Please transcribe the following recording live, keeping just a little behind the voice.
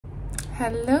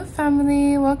Hello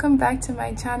family, welcome back to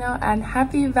my channel and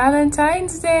happy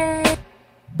Valentine's Day.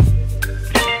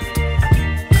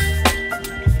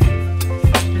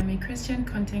 I'm a Christian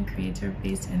content creator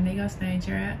based in Lagos,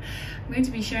 Nigeria. I'm going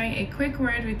to be sharing a quick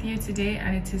word with you today,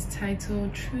 and it is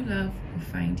titled True Love Will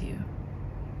Find You.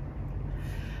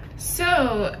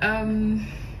 So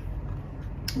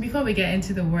before we get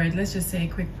into the word, let's just say a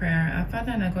quick prayer. Our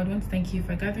Father and our God, I want to thank you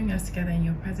for gathering us together in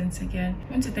your presence again.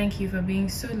 I want to thank you for being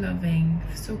so loving,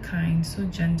 so kind, so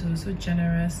gentle, so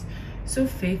generous, so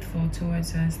faithful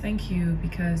towards us. Thank you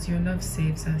because your love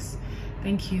saves us.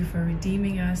 Thank you for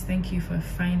redeeming us. Thank you for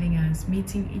finding us,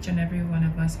 meeting each and every one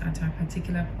of us at our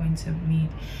particular points of need.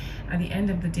 At the end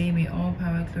of the day, may all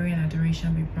power, glory, and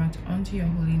adoration be brought unto your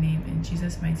holy name. In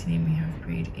Jesus' mighty name we have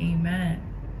prayed. Amen.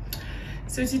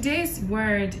 So today's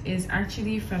word is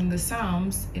actually from the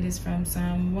Psalms. It is from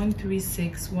Psalm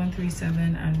 136,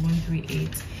 137, and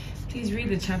 138. Please read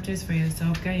the chapters for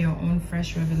yourself. Get your own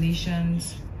fresh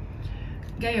revelations.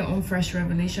 Get your own fresh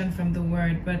revelation from the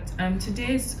word. But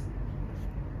today's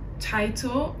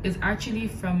title is actually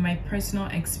from my personal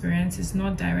experience. It's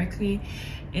not directly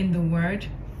in the word,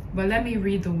 but let me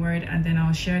read the word and then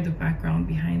I'll share the background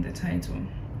behind the title.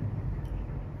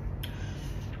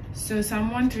 So Psalm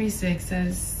 136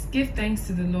 says, "Give thanks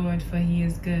to the Lord, for he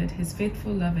is good. His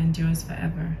faithful love endures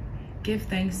forever. Give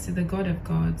thanks to the God of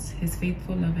gods. His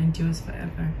faithful love endures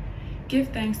forever. Give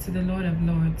thanks to the Lord of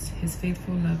lords. His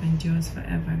faithful love endures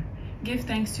forever. Give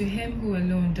thanks to him who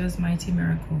alone does mighty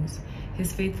miracles.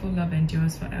 His faithful love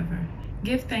endures forever.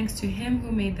 Give thanks to him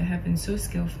who made the heavens so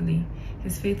skillfully.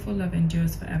 His faithful love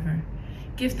endures forever.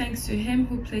 Give thanks to him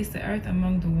who placed the earth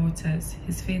among the waters.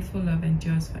 His faithful love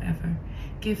endures forever.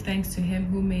 Give thanks to him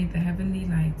who made the heavenly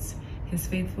lights. His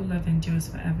faithful love endures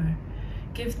forever.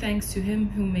 Give thanks to him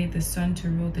who made the sun to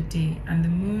rule the day and the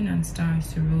moon and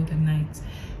stars to rule the night.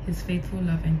 His faithful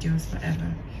love endures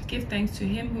forever. Give thanks to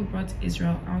him who brought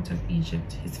Israel out of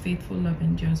Egypt. His faithful love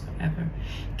endures forever.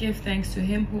 Give thanks to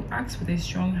him who acts with a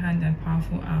strong hand and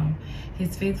powerful arm.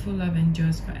 His faithful love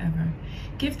endures forever.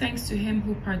 Give thanks to him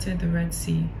who parted the Red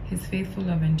Sea. His faithful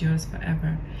love endures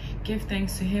forever. Give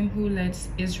thanks to him who led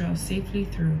Israel safely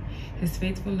through. His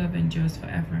faithful love endures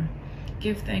forever.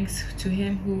 Give thanks to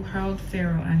him who hurled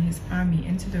Pharaoh and his army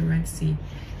into the Red Sea.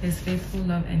 His faithful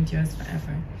love endures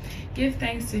forever. Give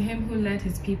thanks to him who led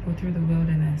his people through the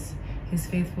wilderness. His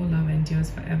faithful love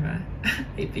endures forever. Are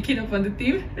you picking up on the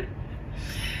theme?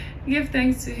 Give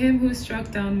thanks to him who struck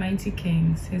down mighty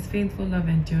kings. His faithful love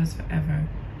endures forever.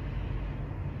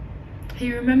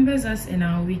 He remembers us in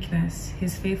our weakness.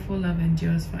 His faithful love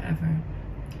endures forever.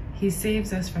 He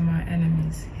saves us from our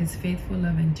enemies. His faithful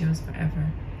love endures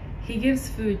forever. He gives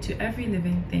food to every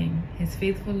living thing. His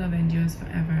faithful love endures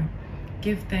forever.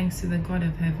 Give thanks to the God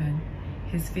of heaven.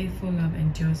 His faithful love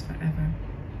endures forever.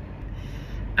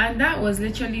 And that was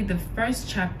literally the first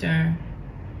chapter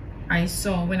I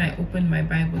saw when I opened my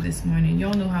Bible this morning. You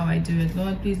all know how I do it.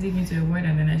 Lord, please lead me to a word,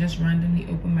 and then I just randomly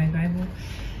open my Bible.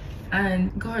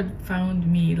 And God found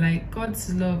me. Like,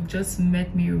 God's love just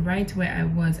met me right where I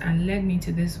was and led me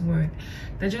to this word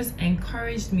that just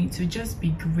encouraged me to just be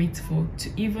grateful,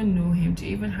 to even know him, to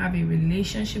even have a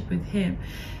relationship with him,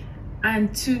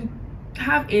 and to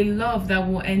have a love that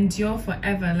will endure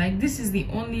forever. Like, this is the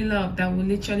only love that will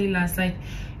literally last. Like,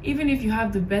 even if you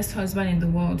have the best husband in the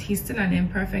world, he's still an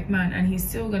imperfect man, and he's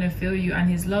still gonna fail you, and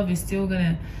his love is still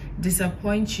gonna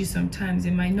disappoint you sometimes.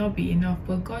 It might not be enough,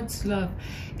 but God's love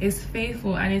is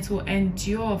faithful and it will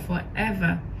endure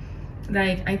forever.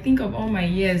 Like, I think of all my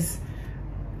years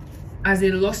as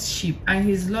a lost sheep, and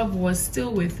his love was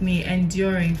still with me,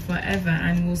 enduring forever,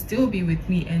 and will still be with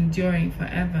me, enduring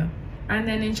forever. And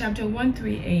then in chapter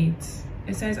 138,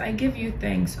 it says, "I give you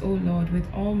thanks, O Lord, with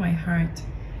all my heart.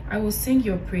 I will sing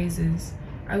your praises.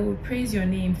 I will praise your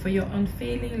name for your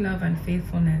unfailing love and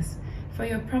faithfulness. For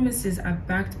your promises are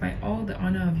backed by all the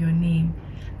honor of your name.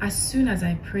 As soon as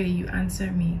I pray, you answer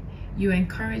me. You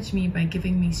encourage me by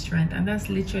giving me strength." And that's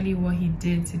literally what he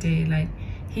did today. Like,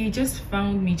 he just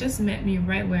found me, just met me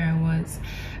right where I was,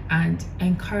 and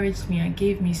encouraged me and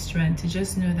gave me strength to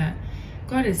just know that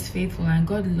God is faithful and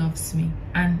God loves me,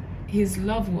 and his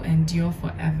love will endure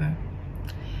forever.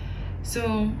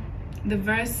 So the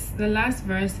last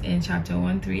verse in chapter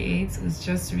 138 was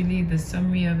just really the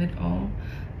summary of it all.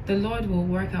 "The Lord will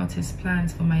work out his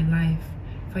plans for my life,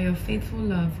 for your faithful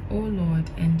love, O Lord,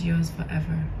 endures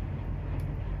forever."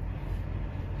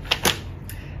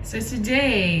 So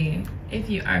today, if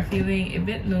you are feeling a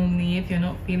bit lonely, if you're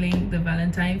not feeling the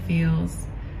Valentine feels,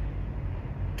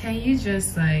 can you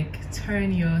just like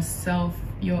turn yourself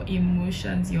your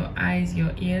emotions, your eyes,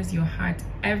 your ears, your heart,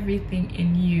 everything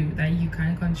in you that you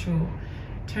can control,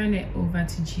 turn it over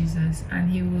to Jesus, and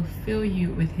he will fill you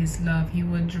with his love. He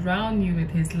will drown you with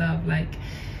his love. Like,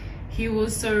 he will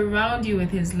surround you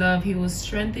with his love. He will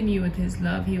strengthen you with his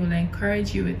love. He will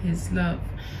encourage you with his love.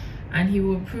 And he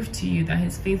will prove to you that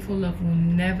his faithful love will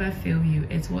never fail you.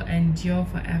 It will endure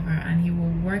forever, and he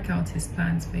will work out his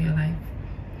plans for your life.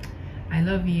 I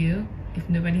love you. If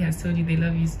nobody has told you they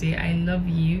love you today, I love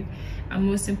you. And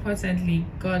most importantly,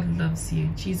 God loves you.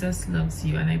 Jesus loves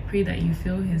you. And I pray that you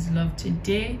feel his love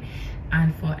today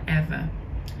and forever.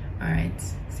 All right.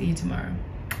 See you tomorrow.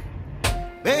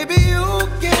 Baby, you